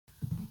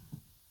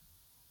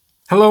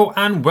Hello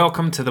and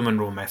welcome to the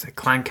Monroe Method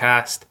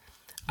Clancast.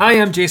 I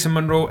am Jason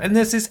Monroe and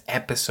this is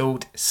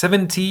episode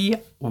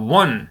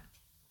 71.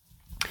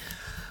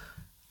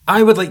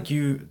 I would like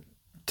you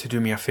to do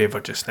me a favour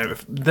just now.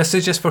 This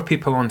is just for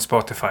people on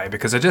Spotify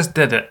because I just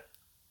did it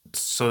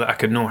so that I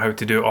could know how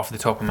to do it off the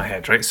top of my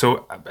head, right?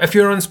 So if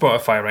you're on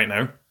Spotify right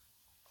now,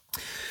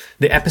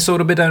 the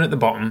episode will be down at the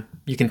bottom.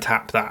 You can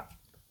tap that.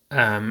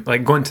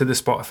 Go into the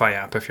Spotify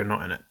app if you're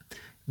not in it.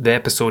 The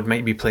episode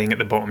might be playing at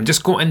the bottom.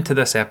 Just go into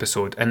this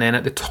episode and then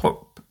at the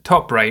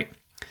top right,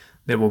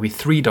 there will be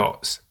 3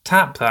 dots.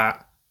 Tap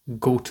that,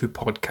 go to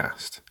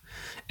podcast.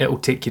 It will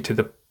take you to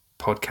the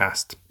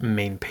podcast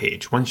main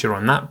page. Once you're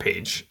on that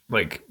page,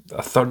 like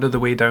a third of the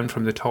way down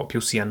from the top,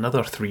 you'll see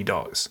another 3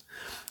 dots.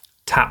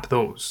 Tap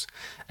those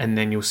and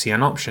then you'll see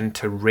an option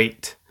to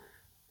rate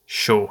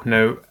show.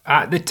 Now,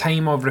 at the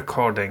time of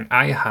recording,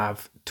 I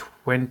have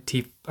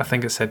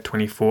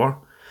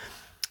 24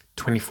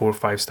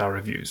 5-star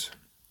reviews.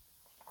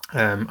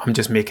 I'm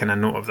just making a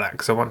note of that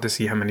because I want to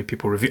see how many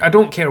people review. I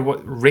don't care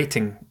what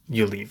rating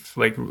you leave.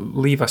 Like,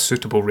 leave a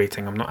suitable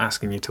rating. I'm not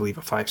asking you to leave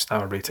a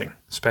 5-star rating,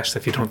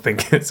 especially if you don't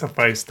think it's a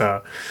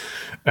 5-star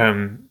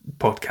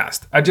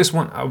podcast.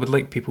 I would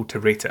like people to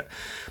rate it.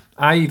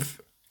 I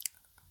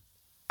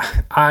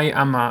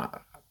am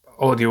a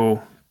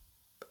audio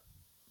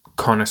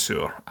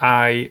connoisseur.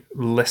 I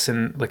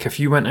listen. Like, if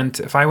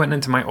I went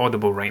into my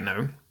Audible right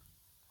now,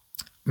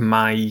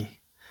 my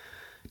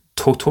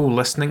total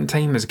listening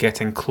time is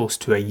getting close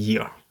to a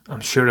year.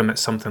 I'm sure I'm at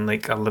something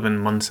like 11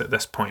 months at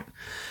this point.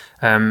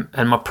 And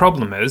my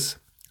problem is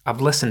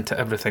I've listened to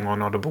everything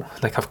on Audible.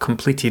 Like, I've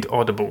completed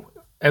Audible.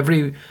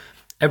 Every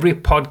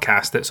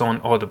podcast that's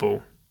on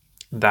Audible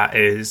that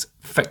is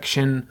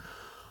fiction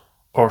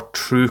or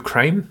true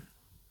crime,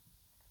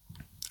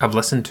 I've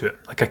listened to it.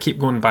 Like, I keep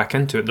going back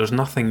into it. There's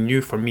nothing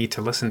new for me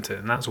to listen to,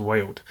 and that's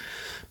wild.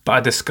 But I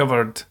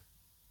discovered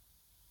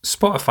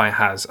Spotify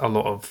has a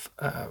lot of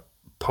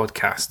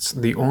podcasts.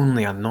 The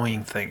only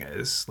annoying thing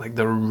is, like,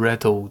 they're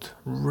riddled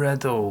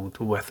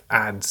with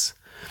ads,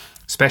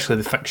 especially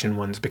the fiction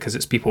ones, because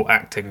it's people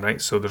acting,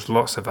 right? So there's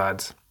lots of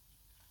ads.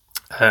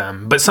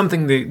 But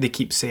something they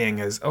keep saying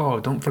is, oh,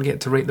 don't forget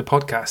to rate the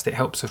podcast. It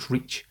helps us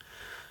reach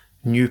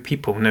new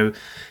people. Now,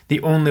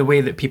 the only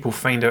way that people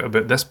find out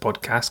about this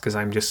podcast, because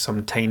I'm just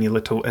some tiny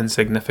little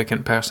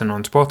insignificant person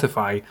on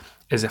Spotify,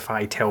 is if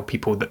I tell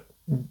people that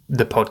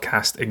the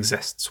podcast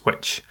exists,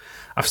 which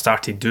I've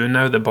started doing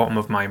now. At the bottom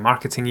of my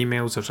marketing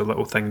emails, there's a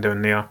little thing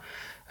down there.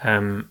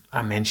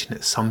 I mention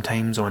it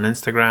sometimes on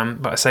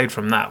Instagram, but aside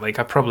from that, like,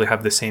 I probably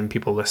have the same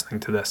people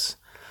listening to this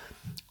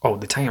all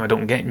the time. I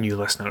don't get new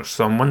listeners,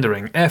 so I'm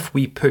wondering if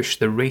we push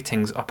the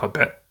ratings up a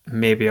bit,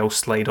 maybe I'll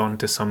slide on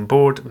to some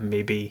board,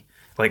 maybe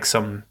like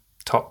some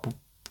top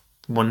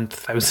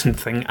 1,000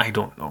 thing. I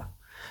don't know.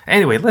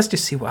 Anyway, let's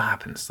just see what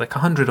happens. Like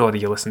 100 odd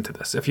of you listen to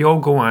this. If you all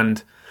go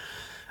and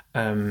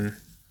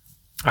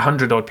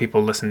 100 odd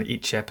people listen to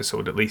each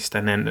episode at least,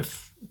 and then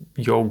if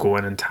you all go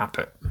in and tap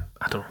it,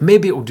 I don't know,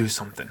 maybe it'll do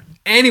something.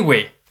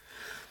 Anyway,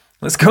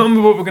 let's go on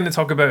with what we're going to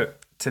talk about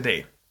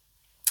today.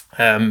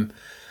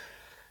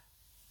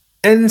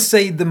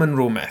 Inside the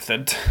Monroe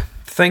Method,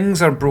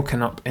 things are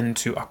broken up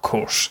into a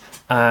course,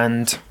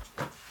 and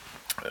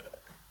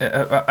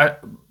I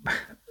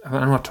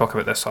know I talk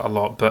about this a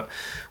lot, but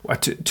I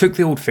took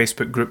the old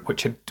Facebook group,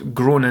 which had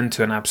grown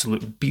into an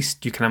absolute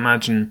beast. You can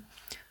imagine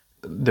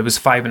there was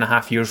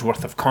 5.5 years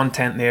worth of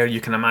content there. You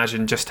can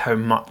imagine just how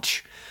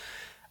much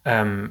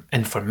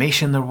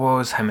information there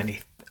was, how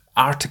many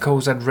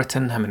articles I'd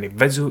written, how many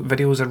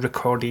videos I'd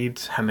recorded,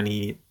 how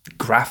many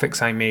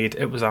graphics I made.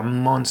 It was a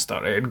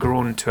monster. It had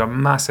grown to a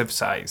massive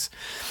size.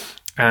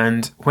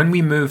 And when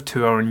we moved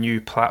to our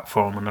new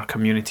platform on our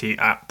community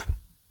app,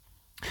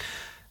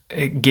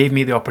 it gave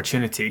me the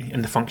opportunity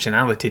and the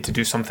functionality to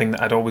do something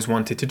that I'd always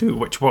wanted to do,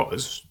 which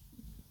was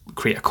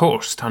create a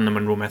course, turn the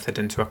Monroe Method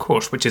into a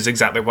course, which is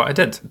exactly what I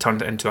did.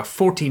 Turned it into a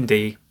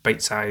 14-day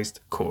bite-sized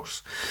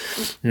course.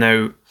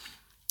 Now,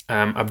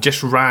 I've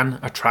just ran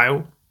a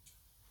trial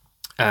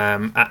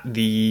in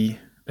the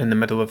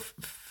middle of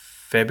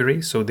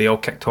February, so they all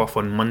kicked off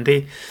on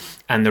Monday,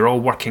 and they're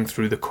all working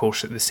through the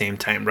course at the same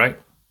time, right?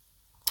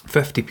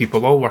 50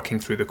 people all working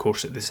through the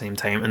course at the same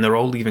time, and they're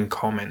all leaving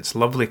comments,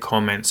 lovely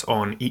comments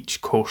on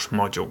each course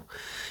module,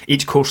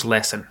 each course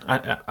lesson.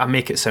 I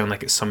make it sound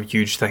like it's some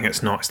huge thing.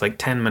 It's not. It's like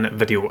 10-minute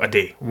video a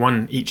day,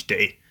 one each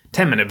day,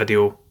 10-minute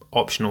video,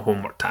 optional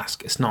homework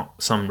task. It's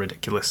not some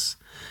ridiculous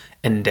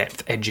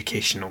in-depth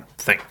educational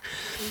thing.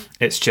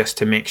 It's just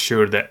to make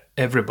sure that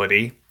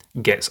everybody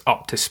gets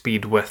up to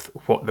speed with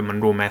what the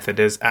Monroe Method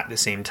is at the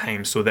same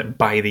time, so that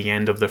by the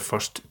end of the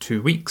first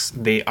 2 weeks,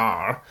 they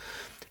are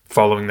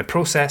following the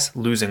process,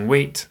 losing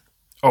weight,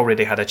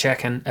 already had a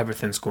check-in,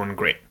 everything's going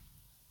great.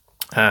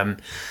 But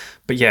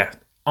yeah,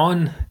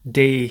 on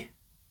day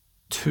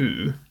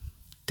 2,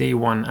 day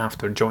 1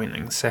 after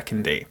joining,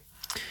 second day,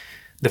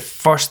 the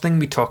first thing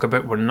we talk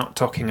about, we're not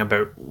talking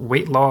about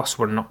weight loss,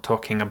 we're not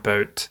talking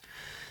about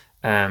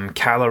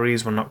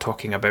calories, we're not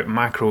talking about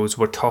macros,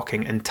 we're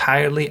talking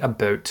entirely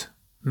about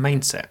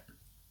mindset.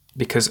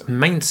 because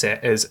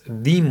mindset is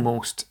the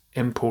most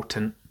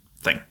important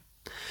thing.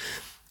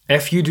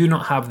 If you do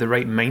not have the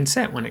right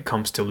mindset when it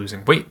comes to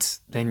losing weight,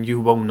 then you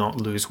will not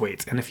lose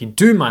weight. And if you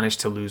do manage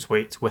to lose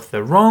weight with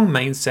the wrong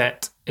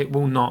mindset, it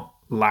will not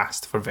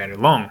last for very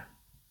long.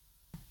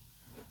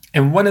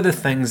 And one of the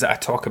things that I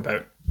talk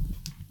about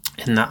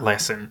in that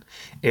lesson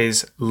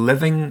is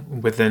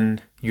living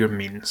within your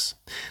means.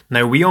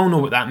 Now, we all know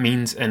what that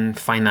means in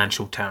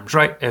financial terms,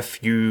 right?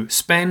 If you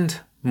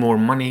spend more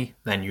money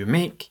than you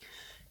make,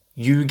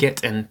 you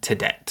get into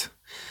debt.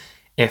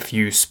 If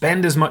you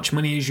spend as much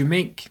money as you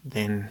make,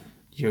 then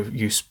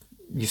you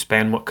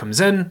spend what comes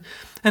in.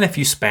 And if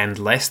you spend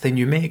less than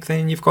you make,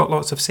 then you've got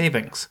lots of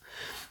savings.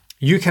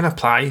 You can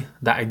apply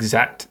that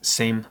exact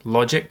same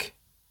logic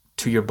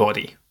to your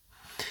body.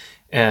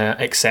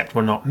 Except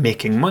we're not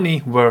making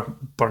money, we're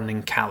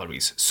burning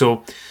calories.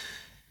 So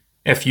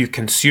if you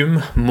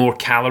consume more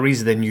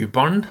calories than you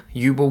burn,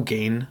 you will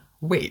gain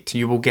weight.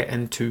 You will get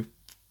into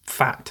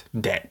fat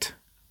debt,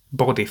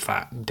 body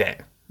fat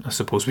debt, I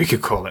suppose we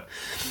could call it.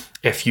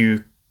 If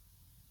you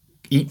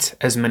eat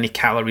as many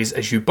calories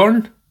as you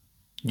burn,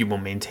 you will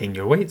maintain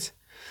your weight.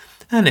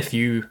 And if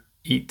you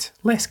eat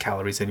less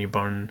calories than you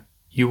burn,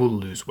 you will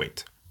lose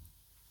weight.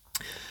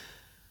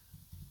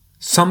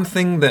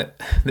 Something that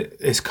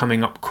is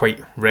coming up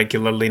quite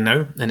regularly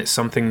now, and it's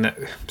something that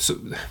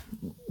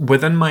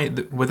within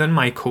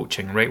my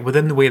coaching, right,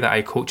 within the way that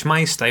I coach,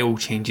 my style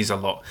changes a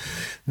lot.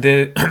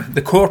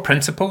 The core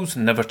principles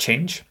never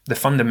change, the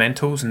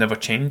fundamentals never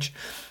change,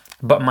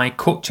 but my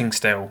coaching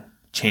style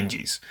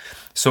changes.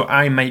 So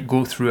I might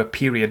go through a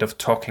period of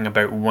talking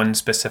about one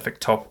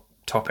specific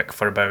topic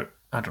for about,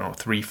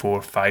 3,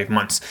 4, 5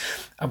 months.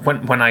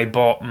 When I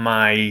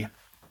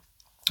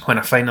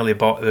finally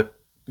bought the,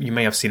 you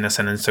may have seen this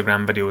in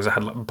Instagram videos, I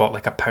had bought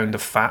like a pound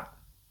of fat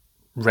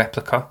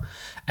replica,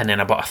 and then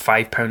I bought a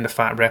 5 pound of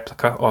fat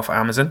replica off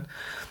Amazon.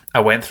 I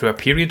went through a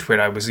period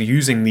where I was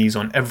using these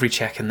on every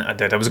check-in that I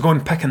did. I was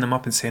going picking them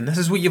up and saying, this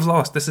is what you've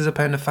lost, this is a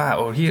pound of fat,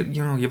 or here,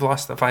 you've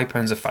lost 5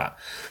 pounds of fat.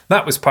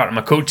 That was part of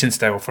my coaching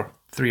style for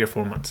 3 or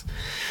 4 months.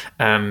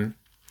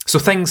 So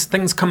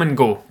things come and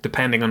go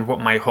depending on what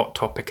my hot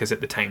topic is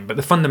at the time, but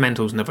the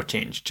fundamentals never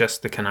change,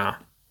 just the kind of,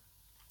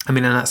 and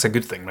that's a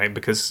good thing, right?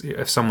 Because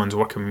if someone's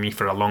working with me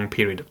for a long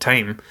period of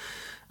time,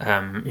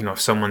 if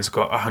someone's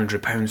got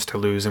 £100 to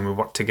lose and we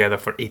work together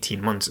for 18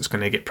 months, it's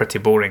going to get pretty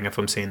boring if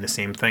I'm saying the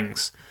same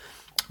things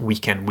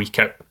week in, week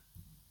out.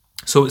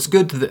 So it's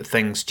good that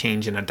things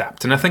change and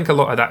adapt. And I think a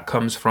lot of that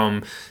comes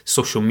from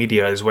social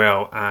media as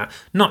well.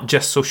 Not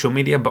just social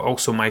media, but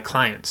also my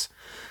clients.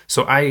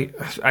 So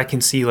I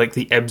can see like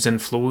the ebbs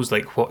and flows,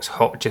 like what's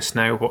hot just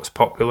now, what's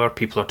popular.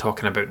 People are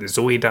talking about the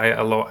Zoe diet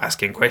a lot,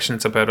 asking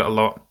questions about it a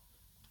lot.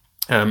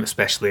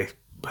 Especially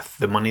with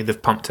the money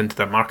they've pumped into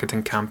their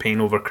marketing campaign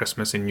over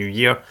Christmas and New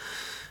Year.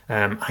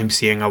 I'm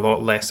seeing a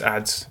lot less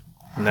ads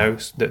now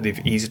that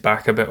they've eased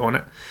back a bit on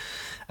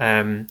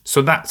it.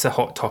 So that's a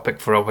hot topic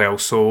for a while.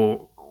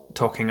 So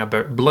talking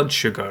about blood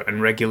sugar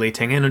and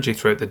regulating energy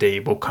throughout the day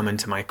will come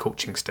into my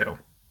coaching style.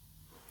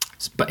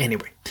 But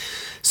anyway,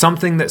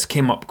 something that's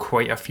came up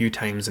quite a few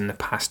times in the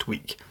past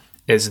week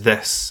is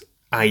this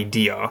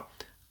idea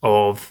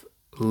of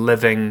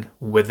living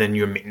within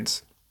your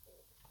means.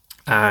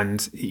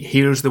 And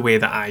here's the way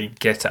that I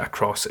get it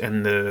across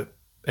in the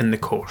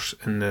course,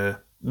 in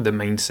the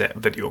mindset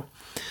video,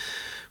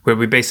 where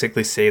we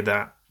basically say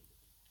that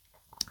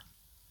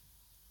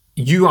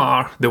you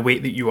are the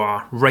weight that you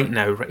are right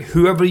now, right?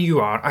 Whoever you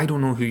are, I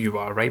don't know who you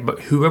are, right?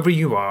 But whoever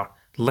you are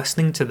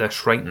listening to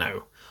this right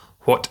now,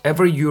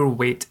 whatever your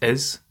weight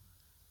is,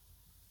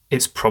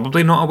 it's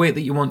probably not a weight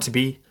that you want to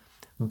be,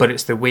 but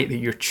it's the weight that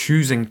you're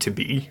choosing to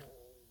be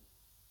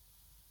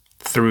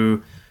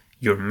through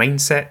your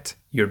mindset,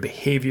 your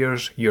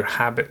behaviors, your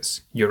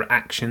habits, your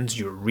actions,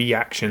 your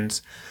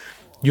reactions,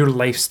 your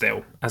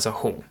lifestyle as a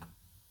whole.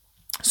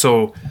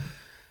 So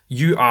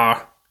you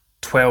are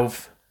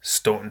 12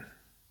 stone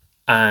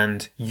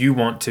and you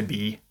want to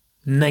be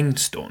 9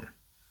 stone.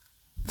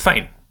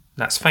 Fine.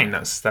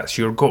 That's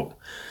your goal.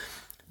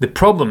 The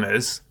problem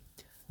is,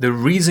 the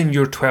reason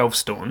you're 12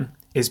 stone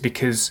is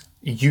because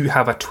you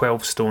have a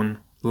 12 stone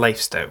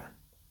lifestyle.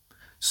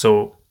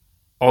 So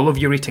all of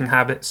your eating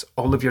habits,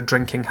 all of your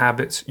drinking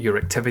habits, your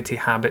activity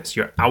habits,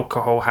 your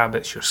alcohol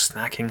habits, your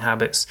snacking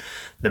habits,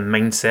 the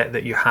mindset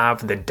that you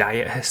have, the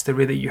diet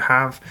history that you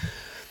have,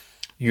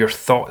 your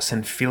thoughts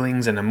and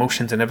feelings and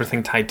emotions and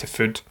everything tied to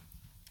food,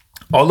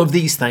 all of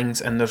these things,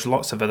 and there's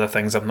lots of other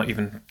things I've not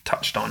even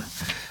touched on,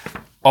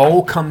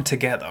 all come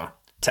together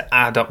to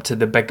add up to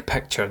the big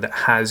picture that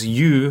has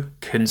you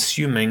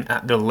consuming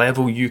at the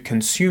level you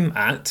consume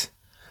at,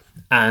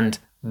 and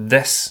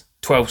this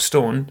 12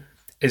 stone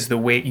is the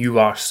weight you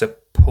are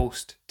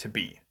supposed to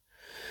be.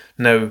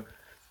 Now,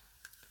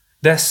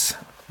 this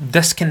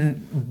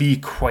can be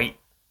quite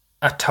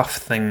a tough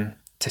thing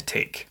to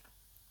take.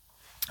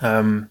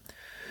 Once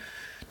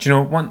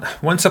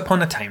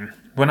upon a time,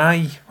 when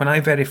I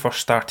very first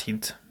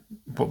started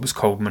what was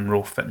called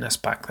Monroe Fitness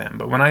back then,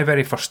 but when I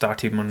very first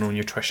started Monroe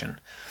Nutrition,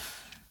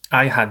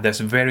 I had this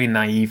very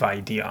naive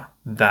idea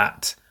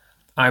that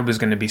I was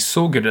going to be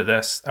so good at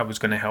this. I was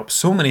going to help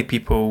so many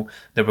people.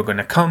 They were going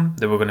to come.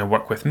 They were going to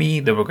work with me.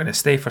 They were going to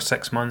stay for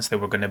 6 months. They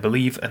were going to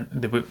believe, and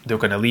they were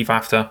going to leave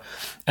after,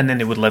 and then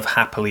they would live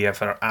happily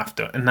ever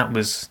after. And that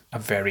was a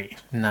very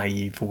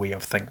naive way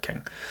of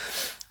thinking.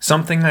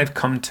 Something I've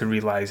come to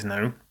realize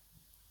now.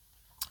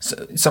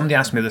 So somebody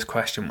asked me this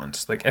question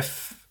once, like,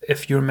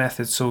 if your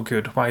method's so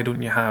good, why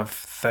don't you have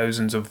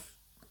thousands of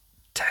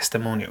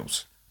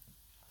testimonials?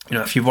 You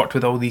know, if you've worked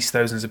with all these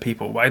thousands of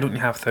people, why don't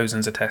you have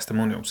thousands of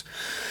testimonials?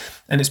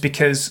 And it's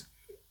because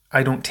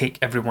I don't take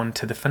everyone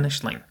to the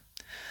finish line.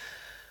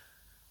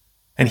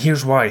 And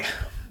here's why.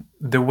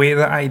 The way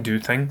that I do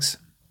things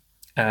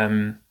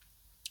it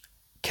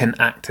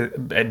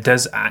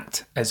does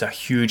act as a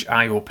huge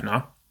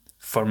eye-opener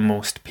for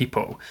most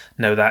people.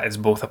 Now, that is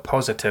both a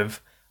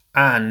positive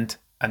and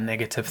a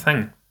negative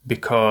thing,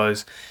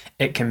 because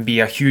it can be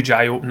a huge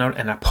eye-opener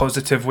in a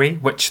positive way,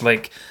 which,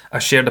 like, I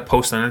shared a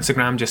post on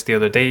Instagram just the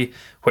other day,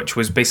 which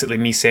was basically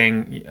me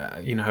saying,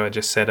 you know how I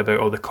just said about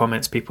all the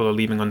comments people are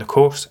leaving on the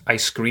course. I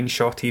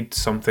screenshotted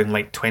something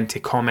like 20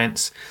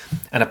 comments,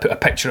 and I put a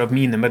picture of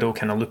me in the middle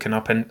kind of looking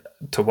up and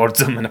towards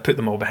them, and I put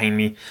them all behind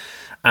me.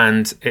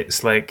 And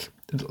it's like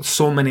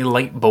so many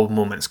light bulb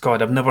moments.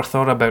 God, I've never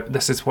thought about,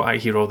 this is what I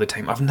hear all the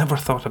time, I've never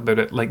thought about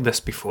it like this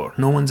before.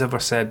 No one's ever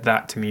said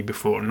that to me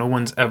before. No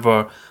one's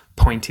ever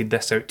pointed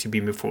this out to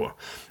me before.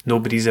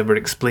 Nobody's ever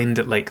explained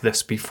it like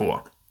this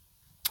before.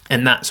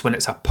 And that's when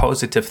it's a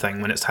positive thing,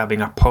 when it's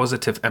having a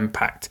positive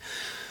impact.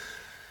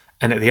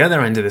 And at the other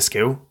end of the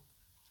scale,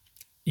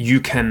 you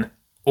can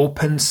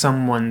open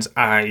someone's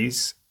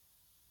eyes.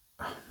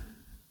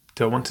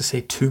 Do I want to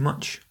say too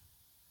much?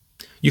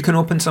 You can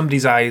open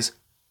somebody's eyes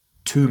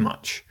too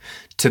much,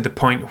 to the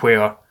point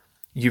where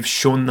you've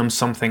shown them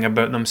something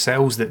about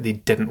themselves that they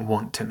didn't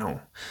want to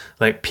know.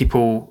 Like,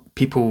 people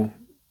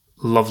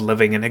love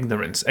living in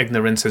ignorance.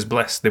 Ignorance is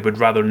bliss. They would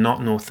rather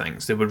not know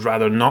things. They would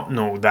rather not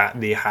know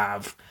that they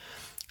have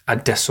a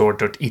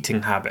disordered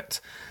eating habit.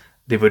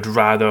 They would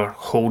rather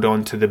hold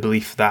on to the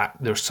belief that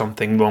there's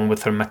something wrong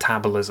with their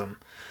metabolism.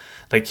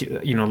 Like,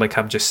 you know, like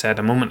I've just said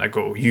a moment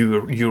ago,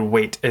 your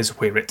weight is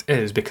where it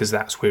is because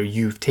that's where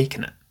you've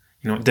taken it.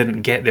 You know, it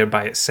didn't get there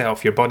by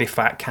itself. Your body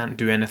fat can't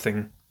do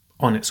anything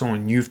on its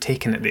own. You've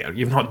taken it there.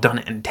 You've not done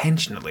it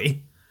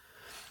intentionally.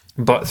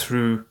 But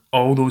through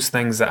all those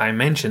things that I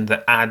mentioned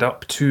that add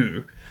up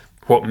to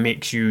what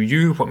makes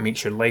you, what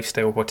makes your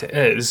lifestyle what it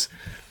is,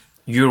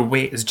 your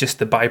weight is just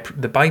the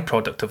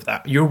byproduct of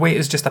that. Your weight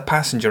is just a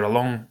passenger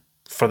along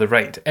for the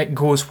ride. It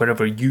goes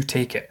wherever you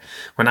take it.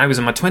 When I was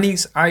in my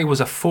 20s, I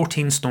was a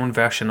 14-stone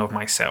version of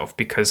myself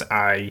because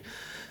I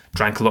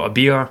drank a lot of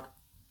beer,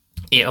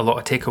 ate a lot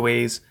of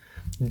takeaways,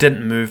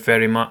 didn't move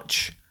very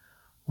much,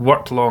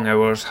 worked long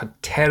hours, had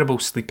terrible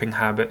sleeping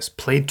habits,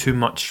 played too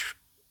much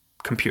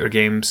computer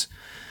games,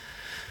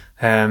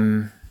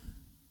 went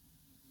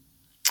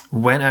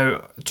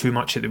out too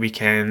much at the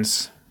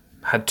weekends,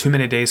 had too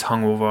many days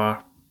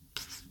hungover.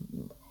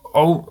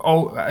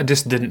 I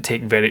just didn't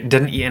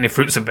eat any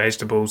fruits and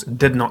vegetables,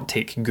 did not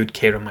take good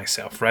care of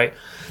myself, right?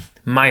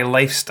 My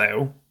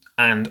lifestyle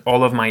and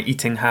all of my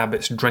eating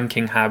habits,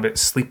 drinking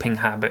habits, sleeping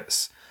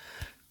habits,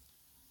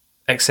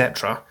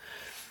 etc.,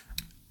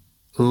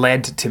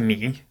 led to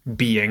me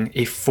being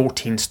a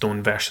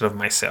 14-stone version of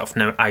myself.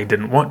 Now, I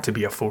didn't want to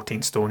be a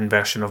 14-stone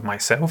version of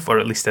myself, or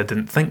at least I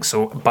didn't think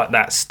so, but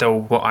that's still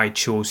what I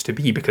chose to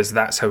be because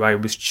that's how I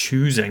was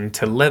choosing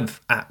to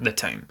live at the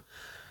time.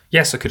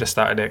 Yes, I could have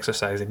started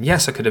exercising.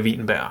 Yes, I could have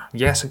eaten better.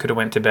 Yes, I could have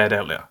went to bed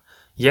earlier.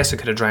 Yes, I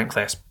could have drank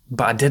less,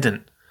 but I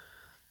didn't.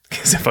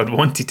 Because if I'd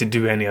wanted to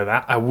do any of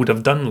that, I would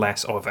have done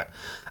less of it.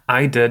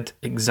 I did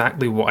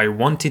exactly what I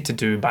wanted to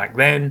do back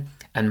then,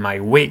 and my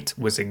weight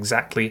was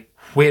exactly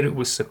where it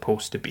was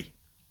supposed to be.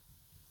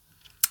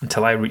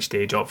 Until I reached the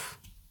age of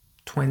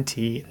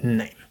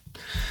 29,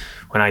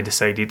 when I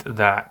decided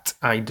that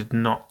I did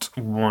not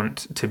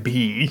want to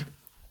be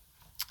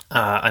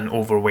an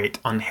overweight,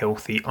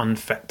 unhealthy,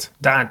 unfit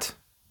dad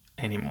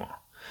anymore.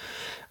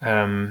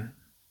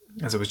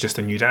 As I was just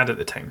a new dad at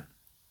the time.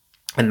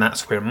 And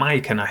that's where my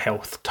kind of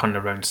health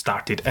turnaround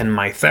started. In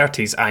my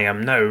 30s,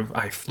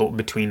 I float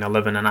between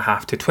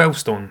 11.5 to 12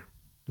 stone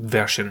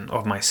version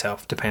of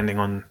myself, depending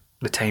on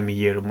the time of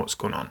year and what's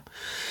going on.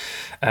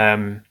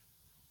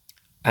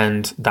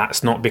 And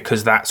that's not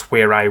because that's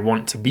where I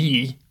want to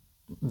be.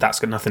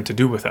 That's got nothing to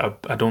do with it.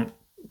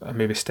 I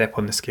maybe step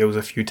on the scales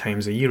a few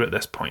times a year at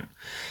this point.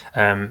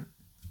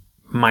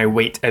 My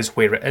weight is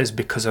where it is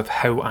because of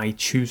how I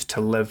choose to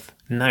live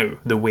now,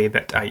 the way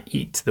that I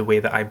eat, the way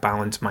that I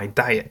balance my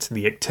diet,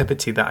 the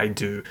activity that I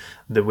do,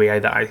 the way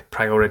that I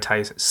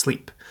prioritize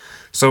sleep.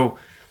 So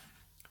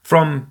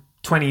from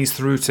 20s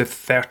through to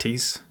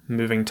 30s,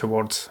 moving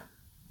towards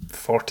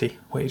 40.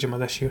 What age am I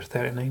this year?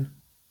 39?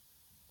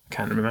 I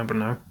can't remember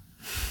now.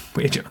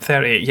 What age?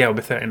 38. Yeah, I'll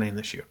be 39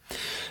 this year.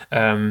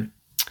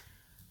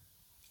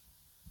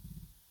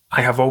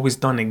 I have always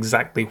done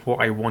exactly what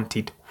I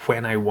wanted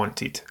when I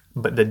wanted,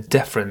 but the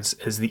difference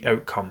is the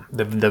outcome,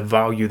 the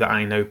value that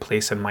I now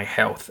place in my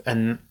health,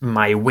 and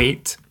my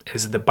weight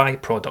is the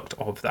byproduct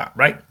of that,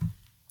 right?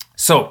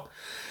 So,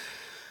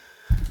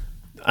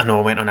 I know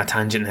I went on a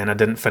tangent then, I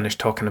didn't finish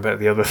talking about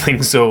the other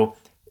thing. So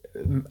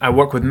I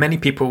work with many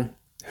people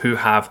who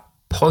have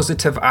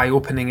positive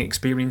eye-opening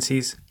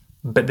experiences,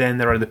 but then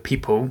there are the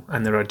people,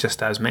 and there are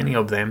just as many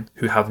of them,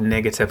 who have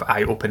negative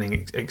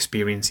eye-opening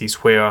experiences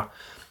where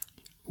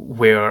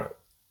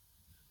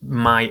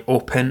my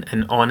open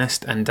and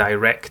honest and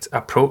direct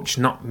approach,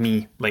 not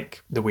me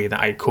like the way that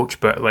I coach,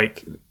 but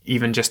like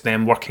even just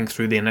them working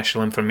through the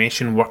initial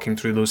information, working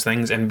through those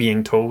things and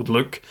being told,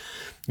 look,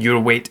 your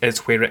weight is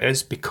where it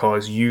is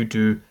because you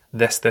do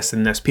this, this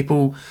and this.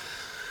 People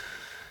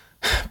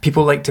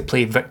like to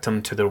play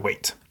victim to their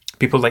weight.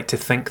 People like to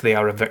think they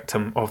are a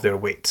victim of their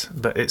weight,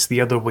 but it's the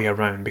other way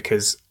around,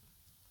 because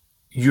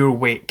your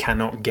weight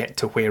cannot get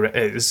to where it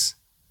is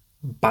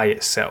by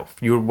itself.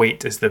 Your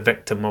weight is the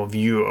victim of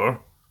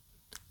your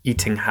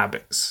eating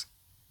habits,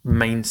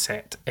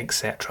 mindset,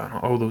 etc.,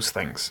 all those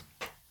things.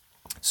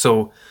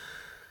 So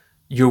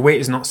your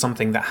weight is not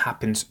something that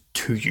happens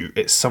to you.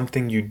 It's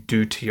something you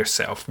do to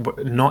yourself,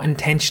 not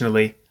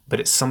intentionally, but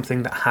it's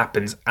something that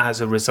happens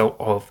as a result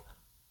of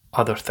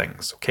other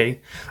things,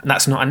 okay? And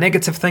that's not a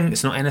negative thing.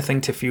 It's not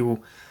anything to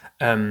feel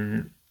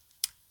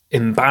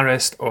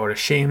embarrassed or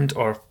ashamed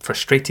or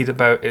frustrated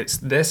about.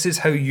 This is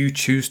how you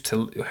chose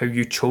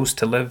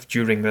to live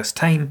during this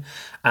time,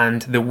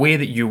 and the way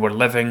that you were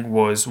living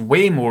was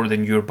way more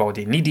than your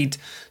body needed,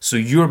 so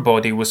your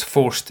body was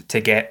forced to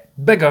get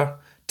bigger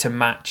to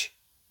match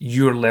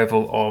your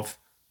level of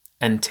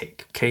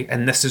intake, okay?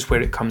 And this is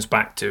where it comes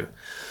back to.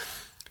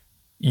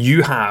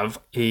 You have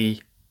a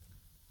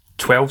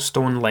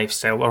 12-stone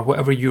lifestyle, or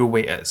whatever your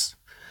weight is.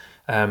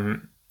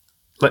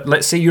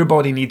 Let's say your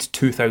body needs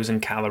 2,000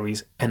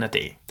 calories in a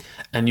day,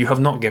 and you have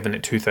not given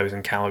it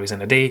 2,000 calories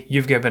in a day,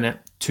 you've given it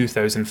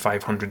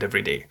 2,500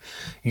 every day.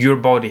 Your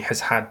body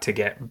has had to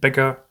get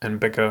bigger and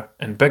bigger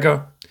and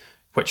bigger,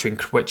 which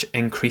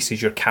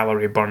increases your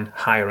calorie burn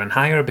higher and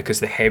higher, because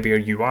the heavier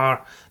you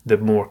are, the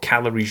more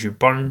calories you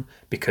burn,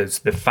 because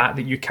the fat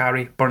that you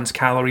carry burns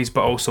calories,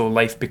 but also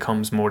life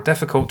becomes more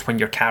difficult when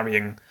you're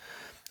carrying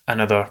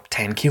another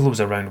 10 kilos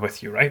around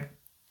with you, right?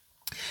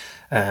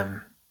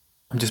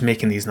 I'm just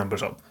making these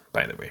numbers up,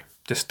 by the way,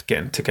 just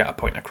to get a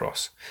point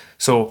across.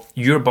 So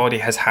your body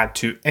has had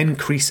to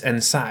increase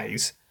in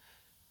size.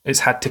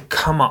 It's had to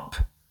come up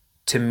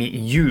to meet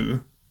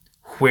you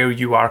where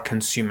you are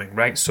consuming,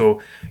 right?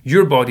 So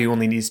your body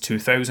only needs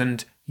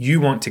 2,000. You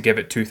want to give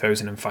it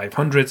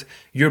 2,500.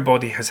 Your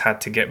body has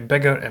had to get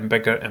bigger and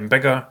bigger and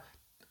bigger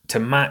to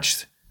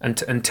match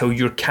until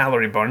your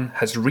calorie burn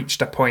has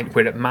reached a point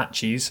where it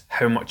matches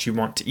how much you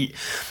want to eat.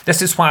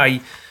 This is why,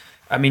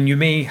 I mean, you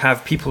may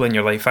have people in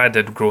your life, I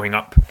did growing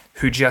up,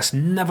 who just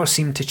never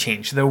seem to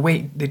change. Their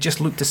weight, they just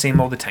look the same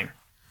all the time.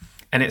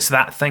 And it's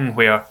that thing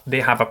where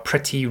they have a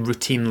pretty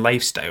routine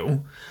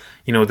lifestyle.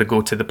 You know, they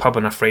go to the pub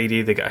on a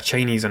Friday, they get a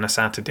Chinese on a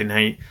Saturday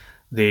night.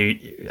 The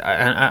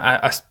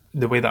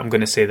way that I'm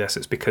going to say this,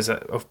 it's because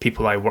of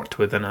people I worked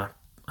with in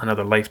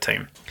another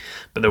lifetime.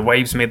 But their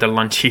wives made their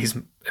lunches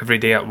every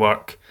day at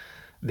work.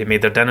 They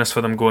made their dinners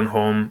for them going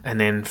home. And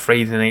then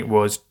Friday night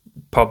was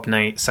pub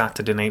night,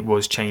 Saturday night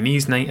was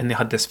Chinese night, and they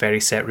had this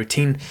very set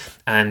routine,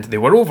 and they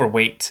were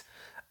overweight,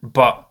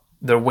 but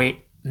their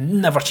weight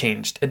never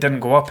changed. It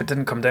didn't go up, it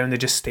didn't come down, they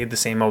just stayed the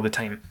same all the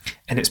time.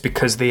 And it's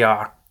because they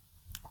are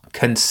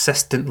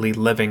consistently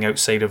living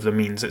outside of their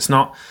means. It's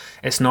not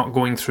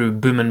going through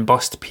boom and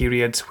bust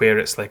periods where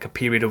it's like a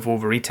period of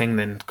overeating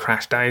then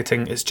crash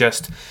dieting. It's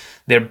just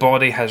their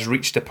body has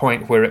reached a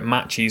point where it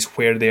matches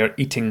where their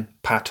eating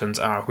patterns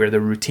are, where their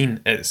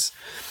routine is.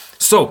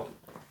 So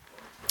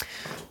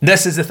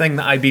this is the thing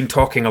that I've been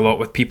talking a lot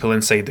with people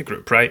inside the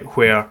group, right?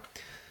 Where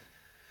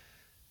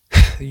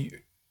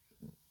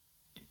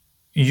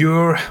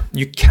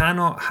you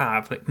cannot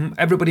have, like,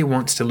 everybody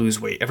wants to lose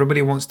weight.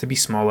 Everybody wants to be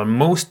smaller.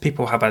 Most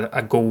people have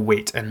a goal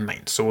weight in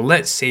mind. So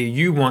let's say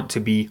you want to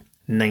be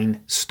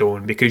 9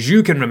 stone because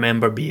you can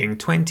remember being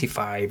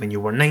 25 and you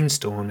were 9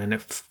 stone, and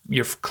if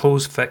your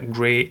clothes fit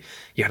great,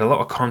 you had a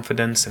lot of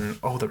confidence and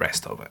all the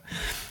rest of it.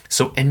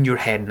 So in your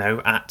head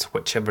now, at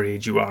whichever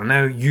age you are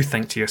now, you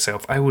think to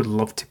yourself, I would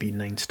love to be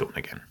 9 stone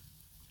again.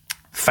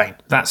 Fine,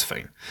 that's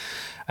fine.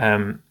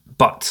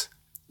 But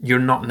you're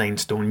not 9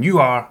 stone, you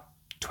are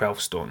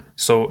 12 stone.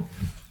 So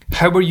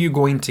how are you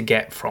going to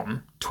get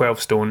from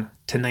 12 stone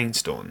to 9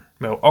 stone?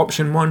 Well,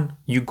 option 1,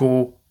 you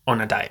go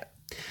on a diet.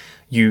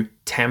 You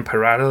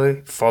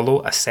temporarily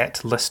follow a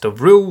set list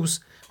of rules,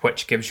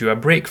 which gives you a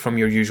break from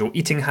your usual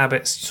eating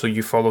habits. So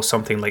you follow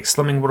something like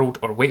Slimming World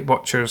or Weight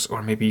Watchers,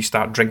 or maybe you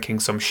start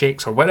drinking some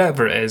shakes or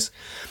whatever it is,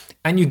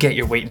 and you get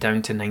your weight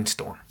down to 9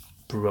 stone.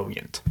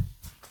 Brilliant.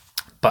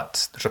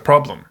 But there's a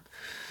problem,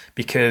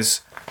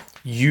 because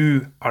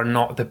you are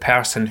not the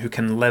person who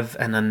can live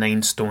in a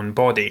 9 stone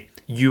body.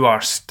 You are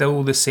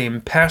still the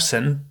same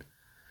person.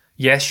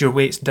 Yes, your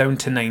weight's down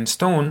to 9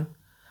 stone,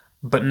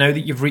 but now that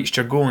you've reached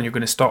your goal and you're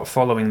going to stop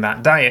following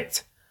that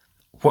diet,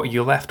 what are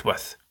you left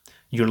with?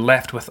 You're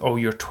left with all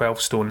your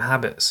 12 stone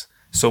habits.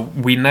 So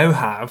we now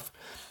have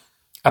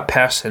a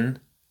person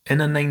in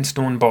a 9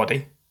 stone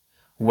body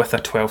with a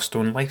 12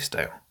 stone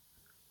lifestyle.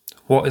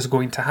 What is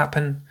going to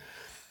happen?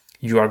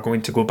 You are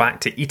going to go back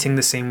to eating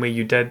the same way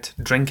you did,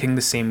 drinking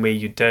the same way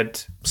you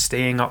did,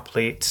 staying up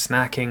late,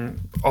 snacking,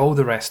 all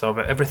the rest of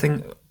it,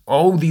 everything,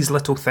 all these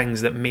little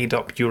things that made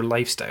up your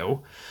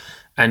lifestyle,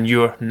 and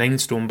your 9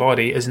 stone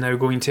body is now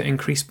going to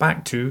increase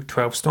back to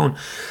 12 stone.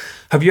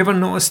 Have you ever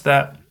noticed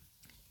that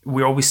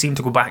we always seem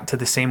to go back to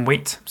the same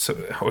weight?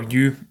 Or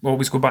you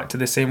always go back to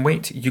the same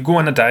weight? You go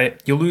on a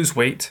diet, you lose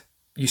weight,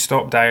 you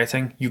stop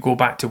dieting, you go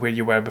back to where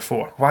you were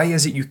before. Why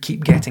is it you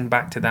keep getting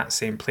back to that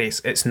same place?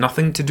 It's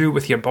nothing to do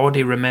with your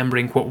body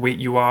remembering what weight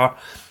you are,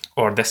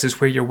 or this is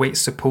where your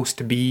weight's supposed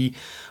to be,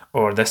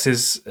 or this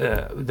is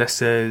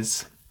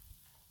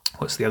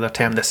what's the other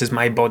term? This is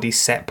my body's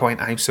set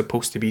point. I'm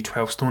supposed to be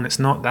 12 stone. It's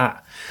not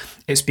that.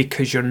 It's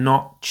because you're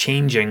not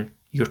changing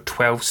your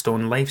 12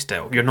 stone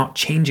lifestyle. You're not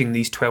changing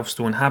these 12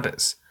 stone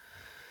habits.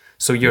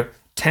 So you're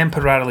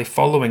temporarily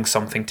following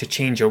something to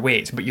change your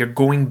weight, but you're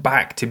going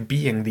back to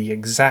being the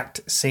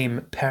exact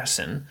same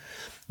person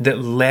that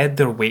led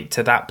their weight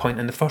to that point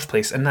in the first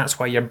place. And that's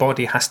why your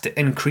body has to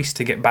increase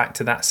to get back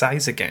to that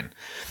size again.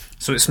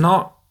 So it's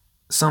not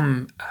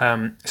some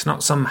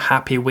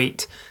happy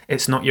weight.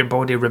 It's not your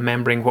body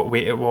remembering what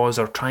weight it was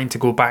or trying to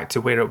go back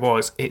to where it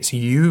was. It's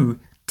you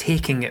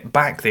taking it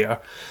back there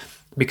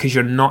because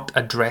you're not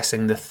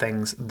addressing the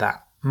things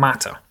that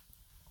matter.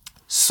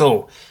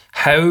 So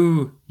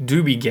how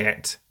do we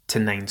get to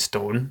 9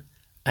 stone?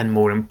 And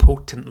more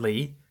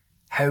importantly,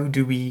 how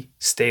do we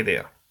stay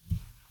there?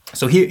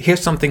 So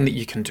here's something that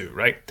you can do,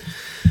 right?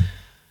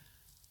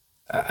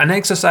 An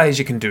exercise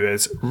you can do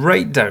is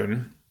write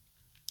down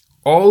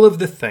all of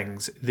the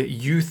things that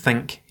you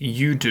think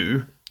you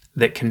do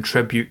that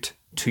contribute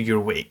to your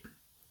weight.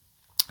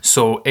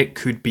 So it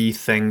could be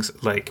things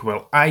like,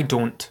 well, I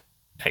don't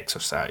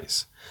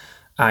exercise.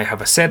 I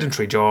have a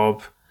sedentary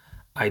job.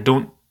 I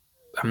don't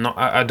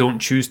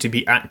choose to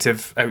be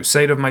active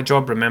outside of my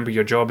job. Remember,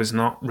 your job is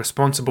not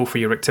responsible for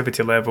your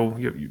activity level.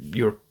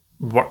 Your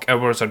work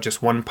hours are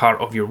just one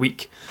part of your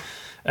week.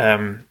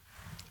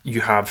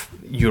 You have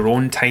your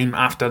own time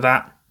after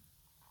that.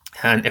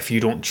 And if you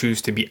don't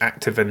choose to be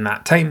active in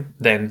that time,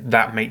 then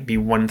that might be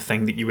one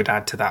thing that you would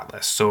add to that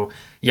list. So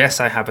yes,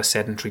 I have a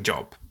sedentary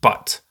job,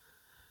 but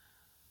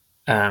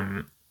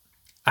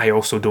I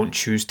also don't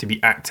choose to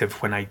be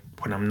active when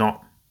I'm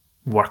not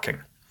working.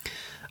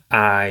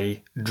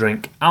 I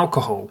drink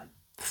alcohol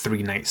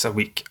 3 nights a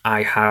week.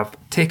 I have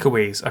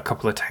takeaways a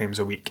couple of times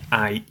a week.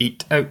 I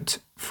eat out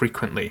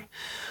frequently.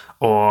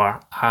 Or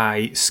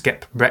I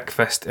skip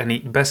breakfast and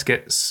eat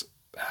biscuits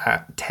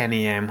at 10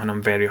 a.m. when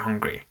I'm very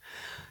hungry.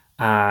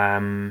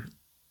 I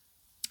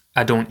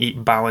don't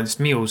eat balanced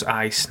meals.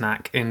 I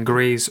snack and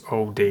graze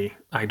all day.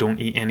 I don't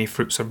eat any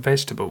fruits or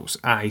vegetables.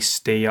 I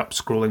stay up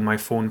scrolling my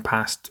phone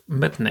past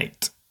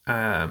midnight.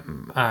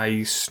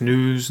 I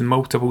snooze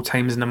multiple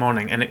times in the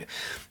morning, and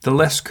the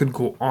list could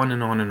go on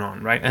and on and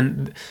on, right?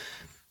 And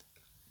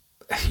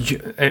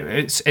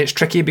it's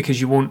tricky because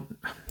you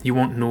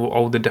won't know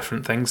all the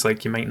different things.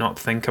 Like, you might not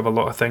think of a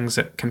lot of things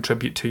that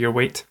contribute to your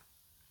weight,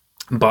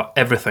 but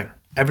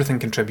everything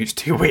contributes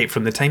to your weight,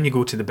 from the time you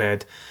go to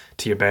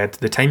your bed,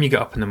 the time you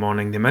get up in the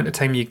morning, the amount of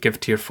time you give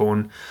to your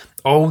phone.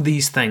 All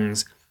these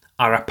things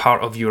are a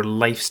part of your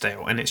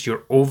lifestyle, and it's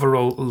your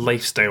overall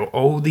lifestyle.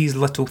 All these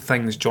little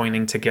things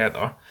joining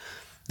together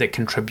that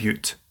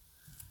contribute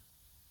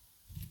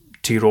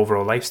to your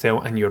overall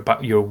lifestyle, and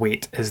your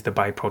weight is the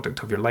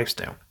byproduct of your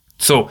lifestyle.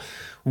 So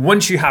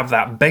once you have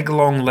that big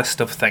long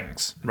list of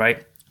things,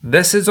 right?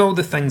 This is all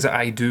the things that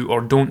I do or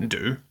don't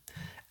do,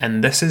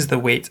 and this is the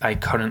weight I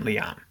currently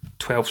am,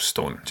 12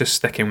 stone, just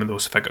sticking with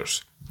those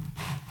figures.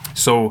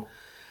 So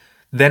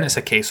then it's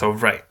a case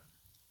of, right,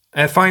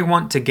 if I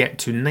want to get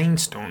to 9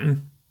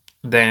 stone,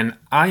 then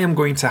I am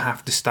going to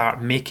have to start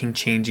making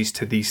changes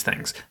to these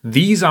things.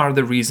 These are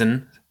the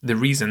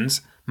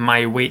reasons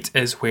my weight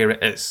is where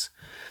it is.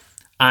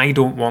 I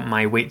don't want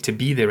my weight to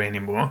be there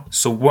anymore.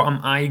 So what am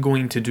I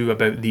going to do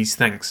about these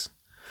things?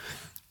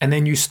 And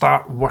then you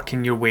start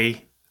working your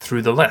way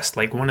through the list.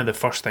 Like, one of the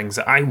first things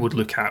that I would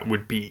look at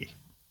would be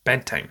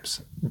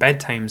bedtimes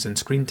and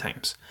screen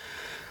times.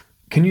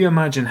 Can you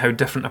imagine how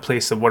different a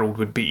place the world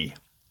would be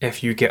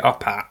if you get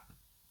up at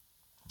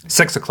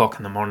 6 o'clock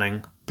in the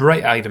morning,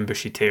 bright-eyed and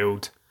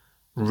bushy-tailed,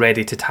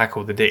 ready to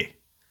tackle the day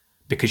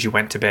because you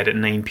went to bed at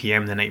 9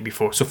 p.m. the night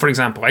before? So, for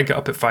example, I get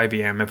up at 5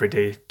 a.m. every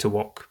day to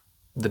walk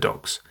the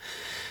dogs.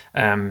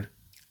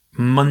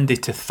 Sunday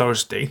to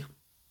Thursday,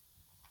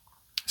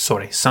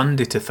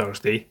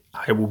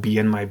 I will be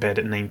in my bed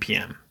at 9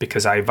 p.m.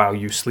 because I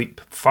value sleep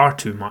far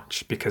too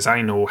much, because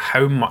I know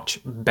how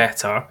much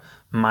better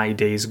my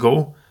days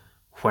go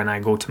when I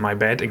go to my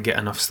bed and get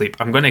enough sleep.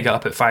 I'm going to get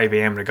up at 5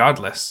 a.m.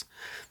 regardless,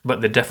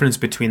 but the difference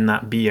between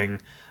that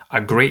being a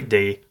great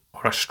day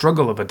or a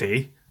struggle of a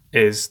day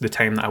is the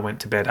time that I went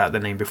to bed at the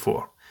night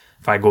before.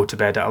 If I go to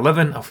bed at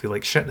 11, I'll feel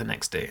like shit the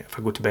next day. If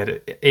I go to bed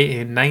at 8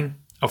 and 9,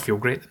 I'll feel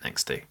great the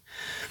next day.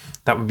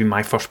 That would be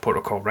my first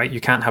protocol, right?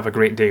 You can't have a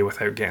great day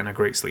without getting a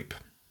great sleep.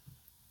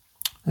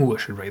 Oh, I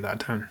should write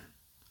that down.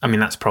 I mean,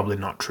 that's probably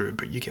not true,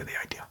 but you get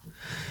the idea.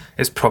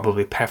 it's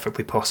probably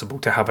perfectly possible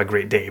to have a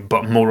great day,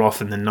 but more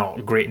often than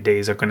not, great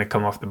days are going to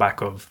come off the back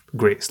of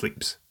great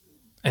sleeps,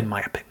 in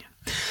my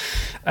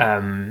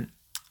opinion.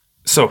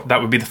 So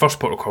that would be the first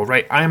protocol,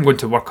 right? I am going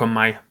to work on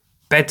my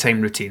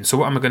bedtime routine. So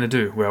what am I going to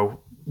do?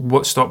 Well,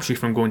 what stops you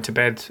from going to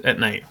bed at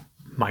night?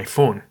 My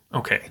phone.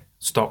 Okay,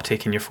 stop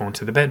taking your phone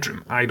to the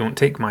bedroom. I don't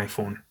take my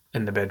phone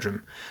in the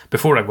bedroom.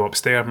 Before I go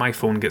upstairs, my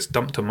phone gets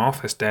dumped on my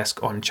office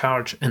desk on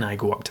charge, and I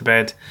go up to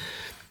bed,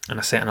 and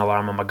I set an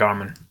alarm on my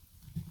Garmin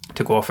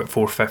to go off at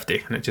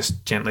 4:50, and it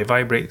just gently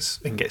vibrates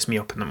and gets me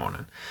up in the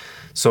morning.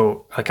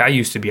 So, like, I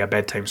used to be a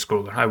bedtime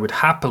scroller. I would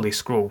happily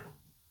scroll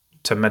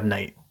to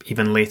midnight,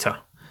 even later,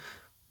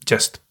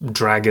 just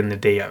dragging the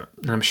day out.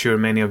 And I'm sure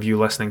many of you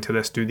listening to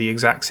this do the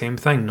exact same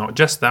thing. Not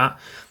just that,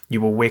 you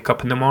will wake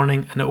up in the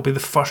morning and it'll be the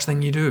first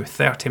thing you do.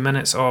 30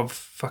 minutes of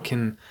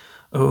fucking,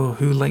 oh,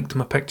 who liked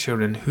my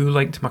picture and who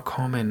liked my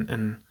comment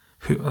and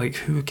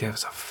who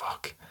gives a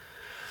fuck?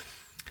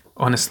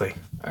 Honestly,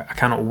 I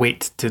cannot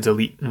wait to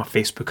delete my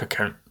Facebook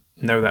account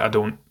now that I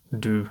don't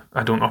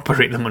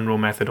operate the Monroe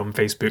Method on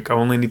Facebook. I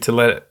only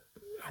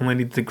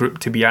need the group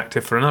to be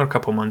active for another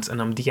couple months, and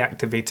I'm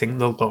deactivating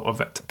the lot of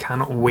it.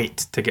 Cannot wait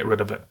to get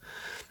rid of it.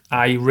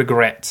 I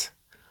regret,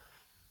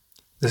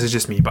 this is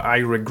just me, but I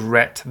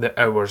regret the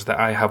hours that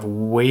I have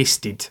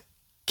wasted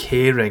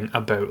caring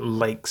about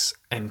likes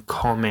and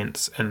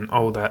comments and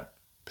all that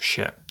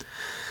shit.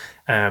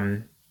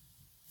 But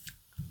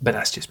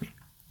that's just me.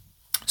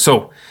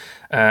 So,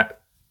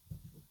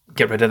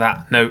 get rid of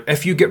that. Now,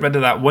 if you get rid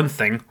of that one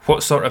thing,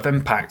 what sort of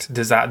impact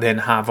does that then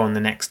have on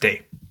the next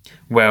day?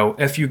 Well,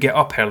 if you get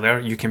up earlier,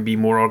 you can be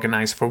more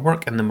organised for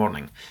work in the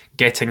morning.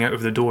 Getting out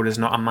of the door is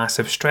not a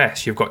massive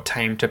stress. You've got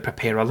time to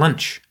prepare a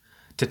lunch,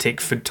 to take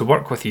food to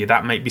work with you.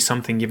 That might be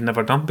something you've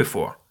never done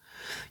before.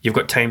 You've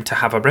got time to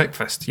have a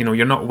breakfast. You know,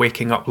 you're not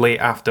waking up late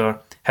after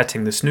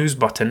hitting the snooze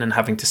button and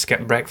having to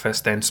skip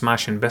breakfast, then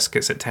smashing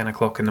biscuits at 10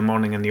 o'clock in the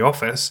morning in the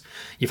office.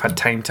 You've had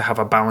time to have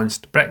a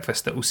balanced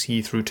breakfast that will see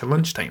you through to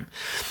lunchtime.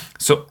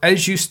 So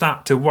as you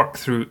start to work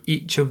through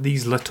each of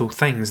these little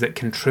things that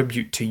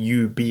contribute to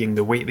you being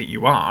the weight that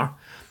you are,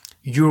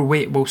 your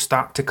weight will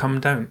start to come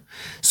down.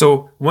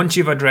 So once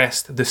you've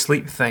addressed the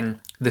sleep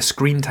thing, the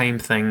screen time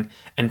thing,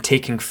 and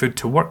taking food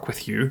to work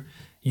with you,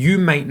 you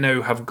might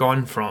now have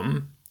gone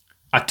from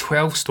a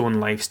 12 stone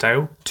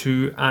lifestyle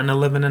to an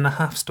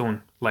 11.5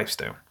 stone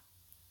lifestyle.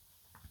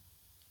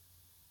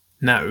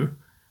 Now,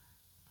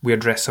 we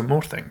address some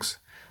more things.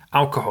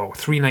 Alcohol,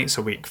 3 nights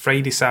a week,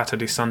 Friday,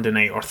 Saturday, Sunday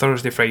night, or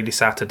Thursday, Friday,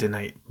 Saturday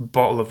night,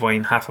 bottle of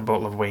wine, half a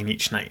bottle of wine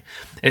each night.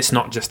 It's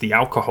not just the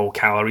alcohol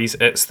calories,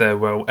 it's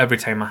every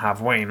time I have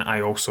wine,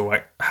 I also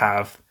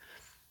have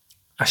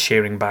a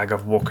sharing bag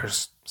of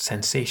Walker's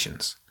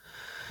Sensations.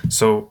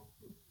 So,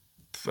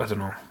 I don't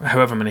know,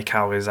 however many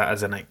calories that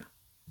is a night.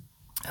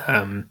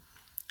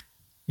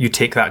 You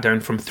take that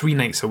down from 3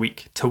 nights a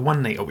week to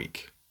 1 night a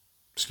week.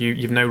 So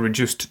you've now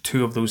reduced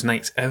 2 of those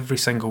nights every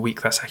single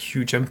week. That's a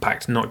huge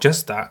impact. Not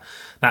just that,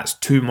 that's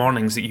 2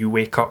 mornings that you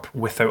wake up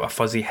without a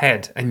fuzzy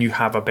head and you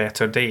have a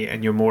better day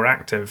and you're more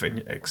active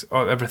and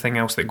everything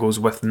else that goes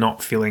with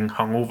not feeling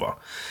hungover.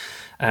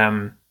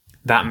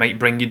 That might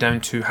bring you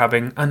down to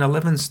having an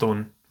 11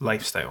 stone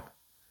lifestyle.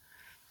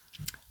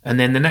 And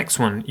then the next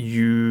one,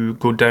 you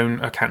go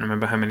down, I can't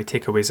remember how many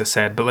takeaways I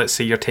said, but let's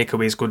say your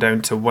takeaways go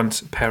down to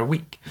once per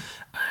week.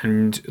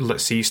 And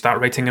let's say you start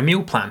writing a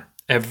meal plan.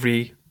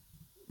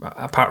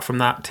 Apart from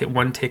that,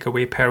 one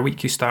takeaway per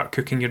week, you start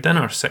cooking your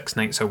dinner 6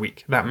 nights a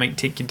week. That might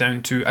take you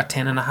down to a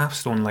 10.5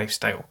 stone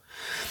lifestyle.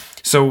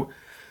 So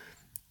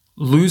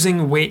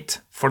losing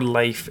weight for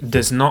life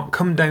does not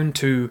come down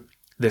to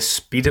the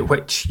speed at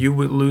which you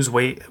would lose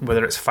weight,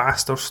 whether it's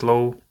fast or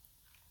slow.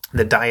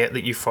 The diet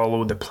that you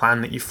follow, the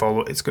plan that you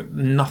follow, it's got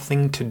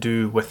nothing to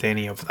do with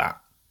any of that.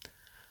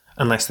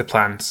 Unless the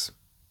plan's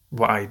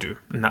what I do.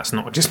 And that's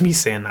not just me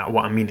saying that.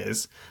 What I mean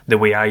is the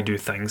way I do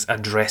things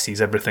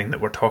addresses everything that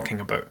we're talking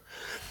about.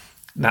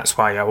 That's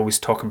why I always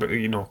talk about,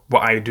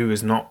 what I do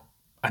is not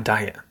a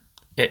diet.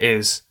 It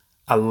is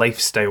a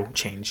lifestyle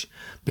change.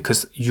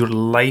 Because your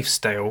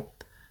lifestyle,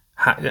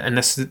 and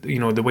this is,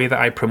 the way that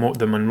I promote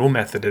the Monroe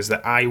Method is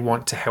that I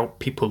want to help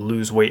people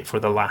lose weight for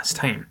the last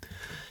time.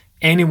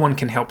 Anyone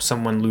can help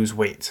someone lose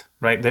weight,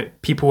 right?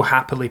 That people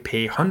happily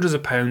pay hundreds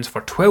of pounds for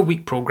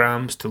 12-week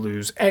programs to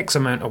lose X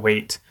amount of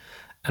weight.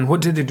 And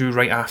what do they do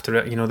right after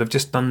it? They've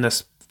just done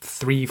this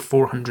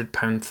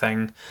 £300-400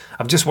 thing.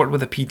 I've just worked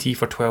with a PT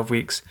for 12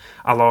 weeks.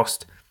 I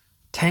lost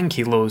 10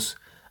 kilos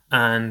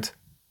and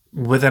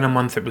within a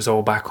month it was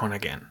all back on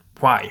again.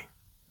 Why?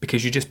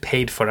 Because you just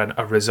paid for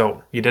a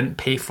result. You didn't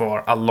pay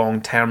for a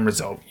long-term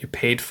result. You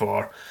paid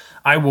for,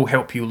 I will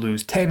help you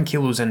lose 10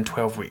 kilos in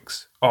 12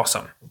 weeks.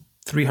 Awesome.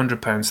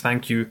 £300,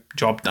 thank you,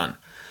 job done.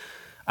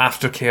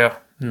 Aftercare,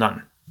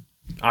 none.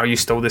 Are you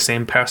still the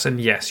same person?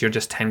 Yes, you're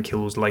just 10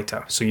 kilos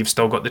lighter. So you've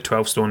still got the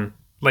 12 stone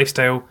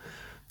lifestyle,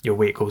 your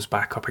weight goes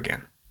back up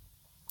again.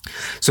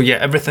 So yeah,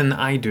 everything that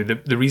I do,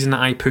 the reason that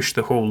I push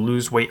the whole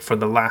lose weight for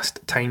the last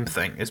time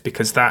thing is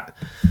because that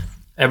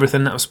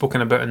everything that I've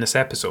spoken about in this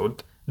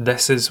episode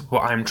This is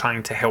what I'm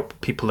trying to help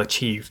people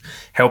achieve,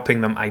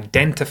 helping them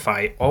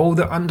identify all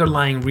the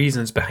underlying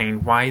reasons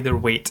behind why their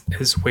weight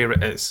is where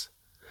it is,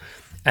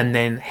 and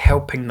then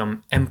helping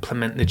them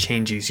implement the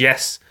changes.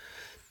 Yes,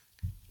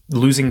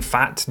 losing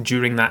fat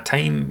during that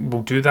time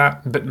will do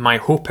that, but my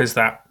hope is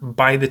that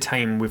by the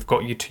time we've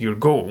got you to your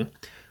goal,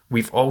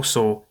 we've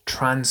also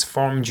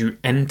transformed you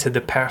into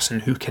the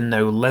person who can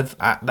now live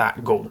at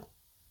that goal.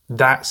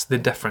 That's the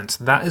difference.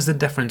 That is the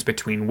difference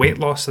between weight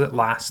loss that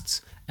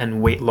lasts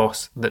and weight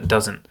loss that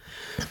doesn't.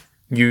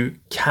 You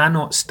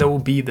cannot still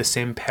be the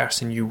same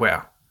person you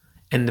were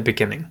in the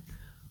beginning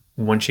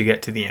once you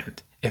get to the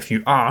end. If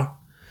you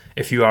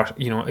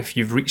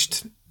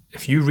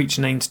reach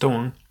 9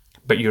 stone,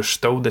 but you're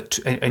still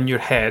in your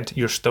head,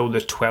 you're still the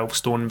 12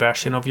 stone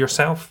version of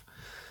yourself,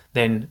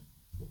 then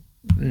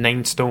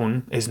 9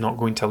 stone is not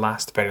going to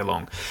last very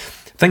long.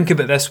 Think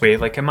of it this way,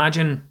 like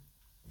imagine,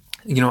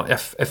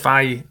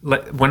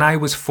 when I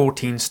was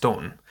 14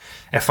 stone,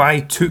 if I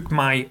took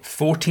my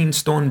 14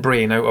 stone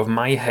brain out of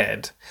my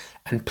head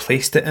and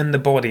placed it in the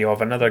body of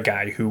another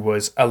guy who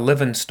was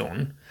 11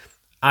 stone,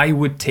 I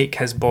would take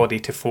his body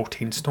to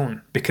 14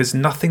 stone because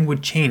nothing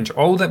would change.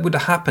 All that would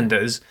have happened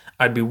is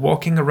I'd be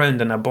walking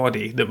around in a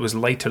body that was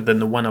lighter than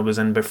the one I was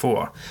in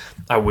before.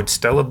 I would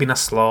still have been a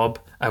slob.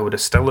 I would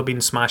have still have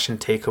been smashing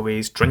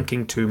takeaways,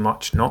 drinking too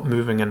much, not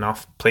moving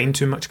enough, playing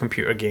too much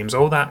computer games,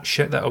 all that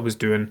shit that I was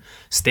doing,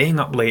 staying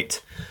up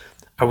late.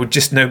 I would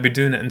just now be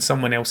doing it in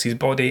someone else's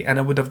body, and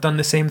I would have done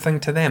the same thing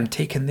to them,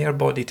 taking their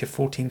body to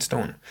 14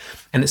 stone.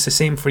 And it's the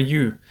same for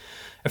you.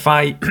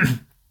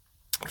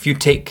 If you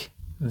take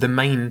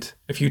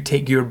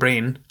your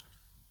brain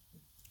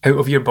out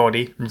of your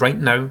body right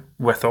now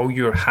with all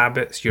your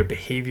habits, your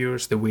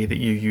behaviours, the way that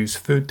you use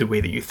food, the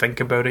way that you think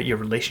about it, your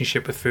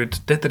relationship with food,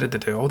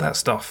 all that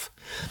stuff,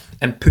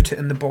 and put it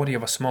in the body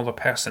of a smaller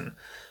person,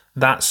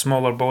 that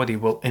smaller body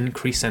will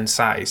increase in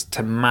size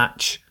to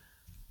match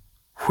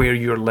where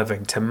you're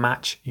living, to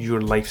match your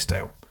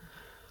lifestyle.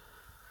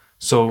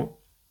 So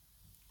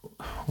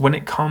when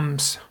it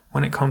comes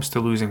to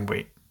losing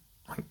weight,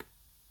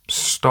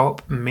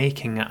 stop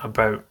making it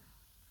about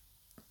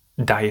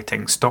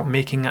dieting. Stop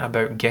making it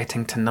about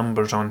getting to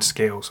numbers on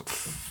scales.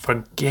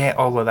 Forget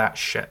all of that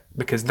shit,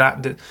 because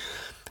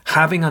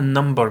having a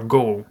number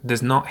goal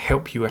does not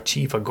help you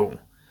achieve a goal.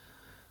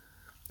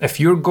 If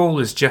your goal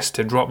is just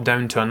to drop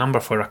down to a number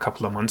for a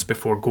couple of months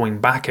before going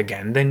back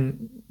again,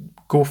 then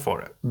go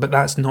for it. But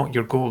that's not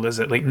your goal, is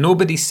it? Like,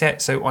 nobody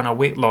sets out on a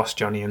weight loss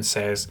journey and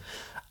says,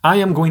 I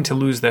am going to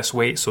lose this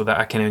weight so that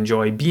I can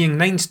enjoy being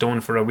 9 stone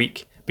for a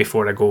week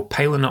before I go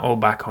piling it all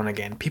back on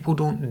again. People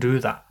don't do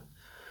that.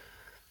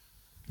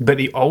 But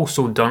they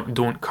also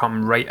don't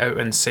come right out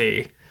and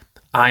say,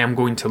 I am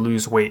going to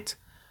lose weight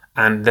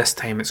and this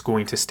time it's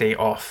going to stay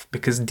off,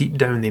 because deep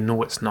down they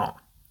know it's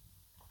not.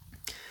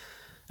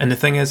 And the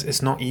thing is,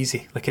 it's not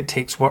easy. Like, it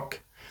takes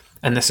work.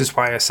 And this is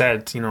why I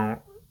said,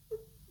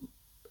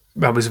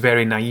 I was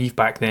very naive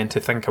back then to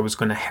think I was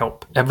going to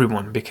help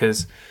everyone,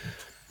 because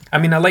I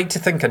like to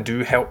think I do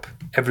help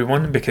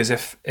everyone, because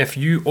if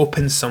you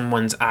open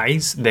someone's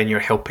eyes, then you're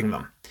helping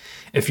them.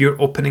 If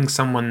you're opening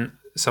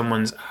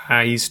someone's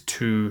eyes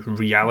to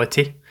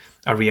reality,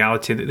 a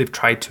reality that they've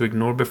tried to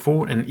ignore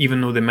before, and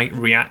even though they might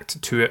react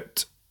to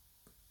it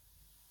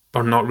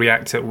or not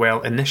react to it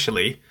well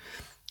initially,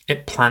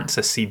 it plants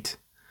a seed.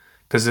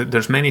 Because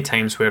there's many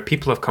times where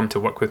people have come to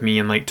work with me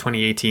in like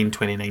 2018,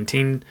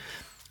 2019,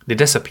 they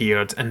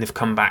disappeared and they've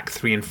come back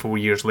 3 and 4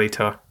 years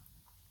later,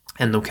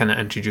 and they'll kind of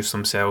introduce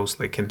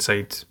themselves like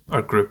inside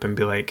our group and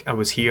be like, I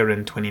was here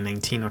in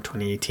 2019 or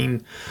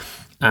 2018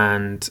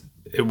 and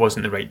it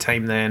wasn't the right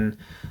time then.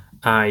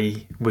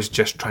 I was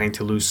just trying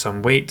to lose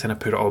some weight and I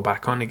put it all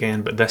back on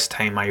again. But this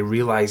time I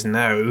realise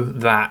now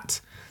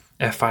that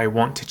if I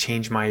want to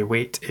change my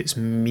weight, it's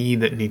me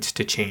that needs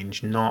to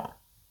change, not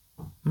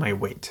my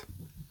weight.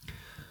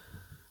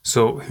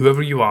 So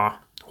whoever you are,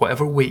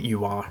 whatever weight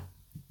you are,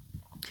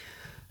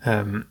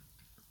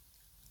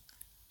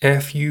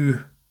 if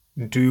you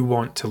do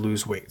want to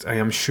lose weight, I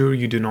am sure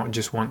you do not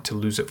just want to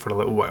lose it for a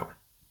little while.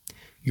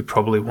 You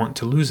probably want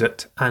to lose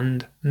it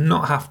and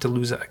not have to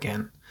lose it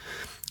again.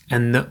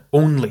 And the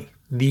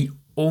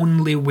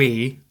only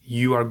way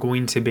you are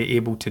going to be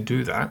able to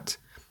do that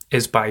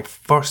is by,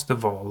 first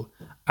of all,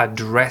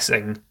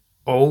 addressing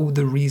all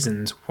the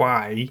reasons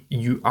why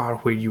you are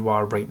where you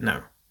are right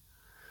now.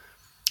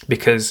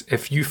 Because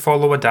if you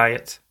follow a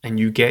diet and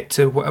you get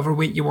to whatever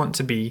weight you want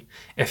to be,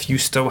 if you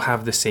still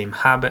have the same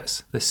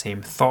habits, the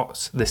same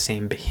thoughts, the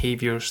same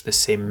behaviours, the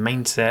same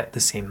mindset, the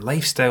same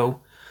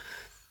lifestyle,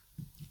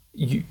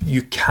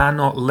 you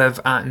cannot live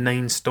at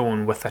 9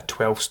 stone with a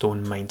 12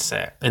 stone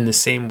mindset. In the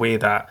same way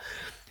that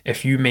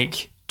if you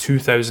make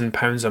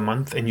 £2,000 a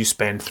month and you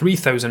spend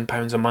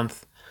 £3,000 a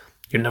month,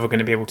 you're never going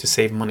to be able to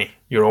save money.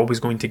 You're always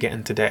going to get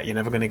into debt. You're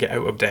never going to get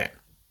out of debt.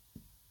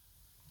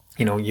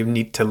 You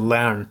need to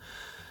learn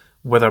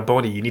with our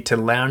body. You need to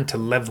learn to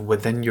live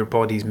within your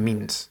body's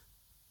means.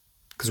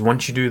 Because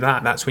once you do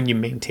that, that's when you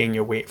maintain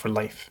your weight for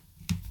life.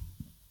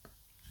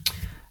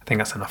 I think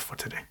that's enough for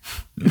today.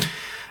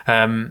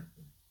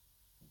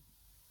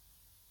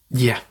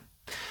 Yeah.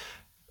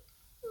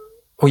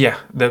 Oh yeah,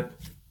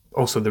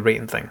 also the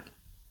rating thing.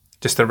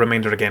 Just a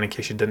reminder again, in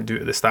case you didn't do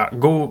it at the start.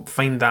 Go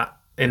find that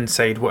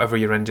inside whatever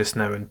you're in just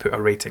now and put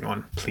a rating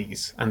on,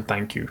 please, and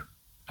thank you.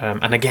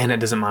 And again, it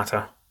doesn't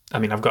matter. I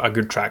mean, I've got a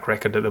good track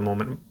record at the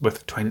moment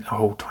with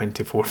 24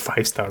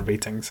 5-star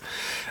ratings.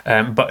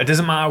 But it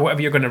doesn't matter,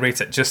 whatever you're going to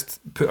rate it, just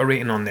put a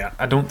rating on there.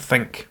 I don't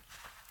think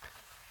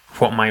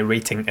what my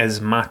rating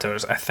is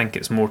matters. I think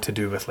it's more to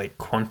do with like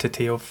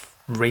quantity of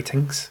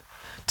ratings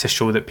to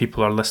show that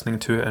people are listening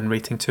to it and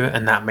rating to it.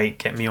 And that might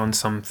get me on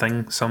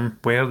something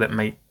somewhere that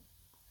might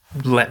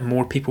let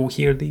more people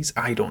hear these.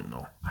 I don't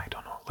know.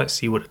 Let's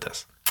see what it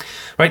is.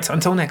 Right,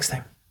 until next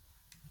time.